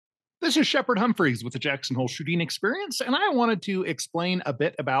This is Shepard Humphries with the Jackson Hole Shooting Experience, and I wanted to explain a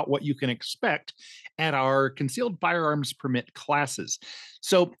bit about what you can expect at our concealed firearms permit classes.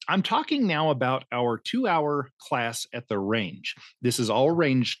 So, I'm talking now about our 2-hour class at the range. This is all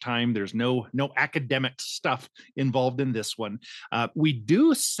range time. There's no academic stuff involved in this one. We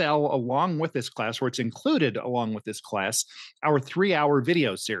do sell along with this class, or it's included along with this class, our 3-hour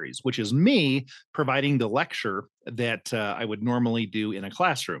video series, which is me providing the lecture that I would normally do in a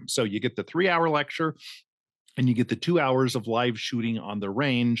classroom. So you get the 3-hour lecture and you get the 2 hours of live shooting on the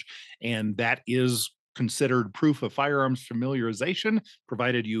range. And that is considered proof of firearms familiarization,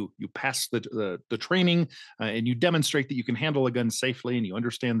 provided you pass the training and you demonstrate that you can handle a gun safely and you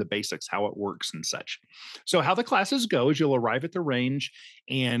understand the basics, how it works and such. So how the classes go is you'll arrive at the range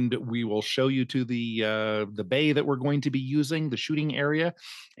and we will show you to the bay that we're going to be using, the shooting area.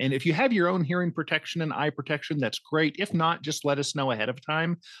 And if you have your own hearing protection and eye protection, that's great. If not, just let us know ahead of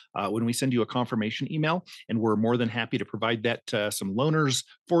time when we send you a confirmation email, and we're more than happy to provide that some loaners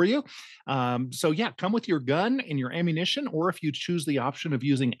for you. So yeah, come with your gun and your ammunition, or if you choose the option of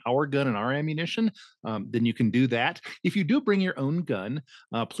using our gun and our ammunition, then you can do that. If you do bring your own gun,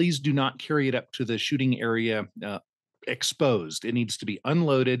 please do not carry it up to the shooting area exposed. It needs to be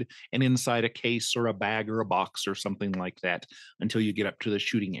unloaded and inside a case or a bag or a box or something like that until you get up to the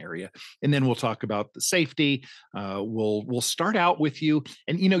shooting area. And then we'll talk about the safety. We'll start out with you,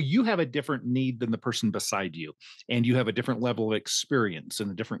 and you have a different need than the person beside you, and you have a different level of experience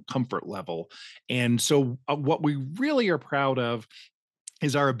and a different comfort level. And so, what we really are proud of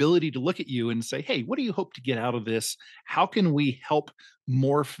is our ability to look at you and say, hey, what do you hope to get out of this? How can we help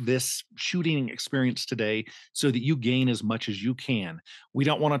morph this shooting experience today so that you gain as much as you can? We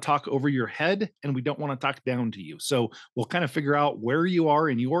don't want to talk over your head and we don't want to talk down to you. So we'll kind of figure out where you are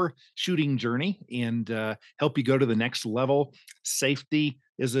in your shooting journey and help you go to the next level. Safety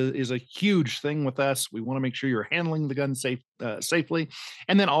is a huge thing with us. We want to make sure you're handling the gun safely,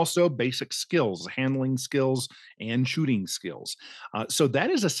 and then also basic skills, handling skills, and shooting skills. So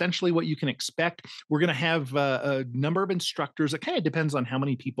that is essentially what you can expect. We're going to have a number of instructors. It kind of depends on how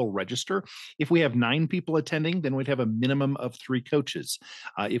many people register. If we have 9 people attending, then we'd have a minimum of 3 coaches.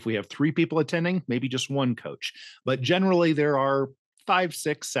 If we have 3 people attending, maybe just 1 coach. But generally, there are 5,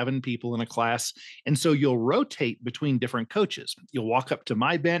 6, 7 people in a class. And so you'll rotate between different coaches. You'll walk up to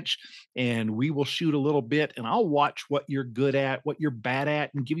my bench and we will shoot a little bit, and I'll watch what you're good at, what you're bad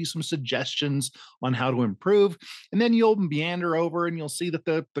at, and give you some suggestions on how to improve. And then you'll meander over and you'll see that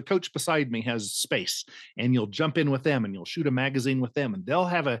the coach beside me has space, and you'll jump in with them and you'll shoot a magazine with them, and they'll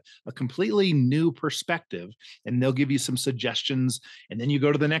have a completely new perspective and they'll give you some suggestions. And then you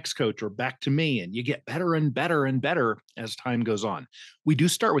go to the next coach or back to me, and you get better and better and better as time goes on. We do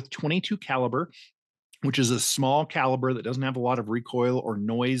start with 22 caliber, which is a small caliber that doesn't have a lot of recoil or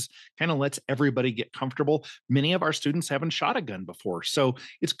noise, kind of lets everybody get comfortable. Many of our students haven't shot a gun before, so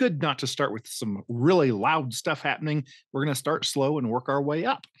it's good not to start with some really loud stuff happening. We're going to start slow and work our way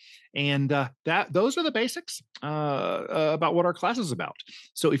up. And those are the basics about what our class is about.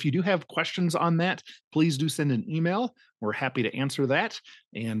 So if you do have questions on that, please do send an email. We're happy to answer that.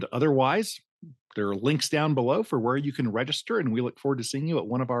 And otherwise, there are links down below for where you can register, and we look forward to seeing you at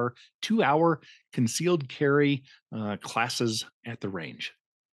one of our 2-hour concealed carry classes at the range.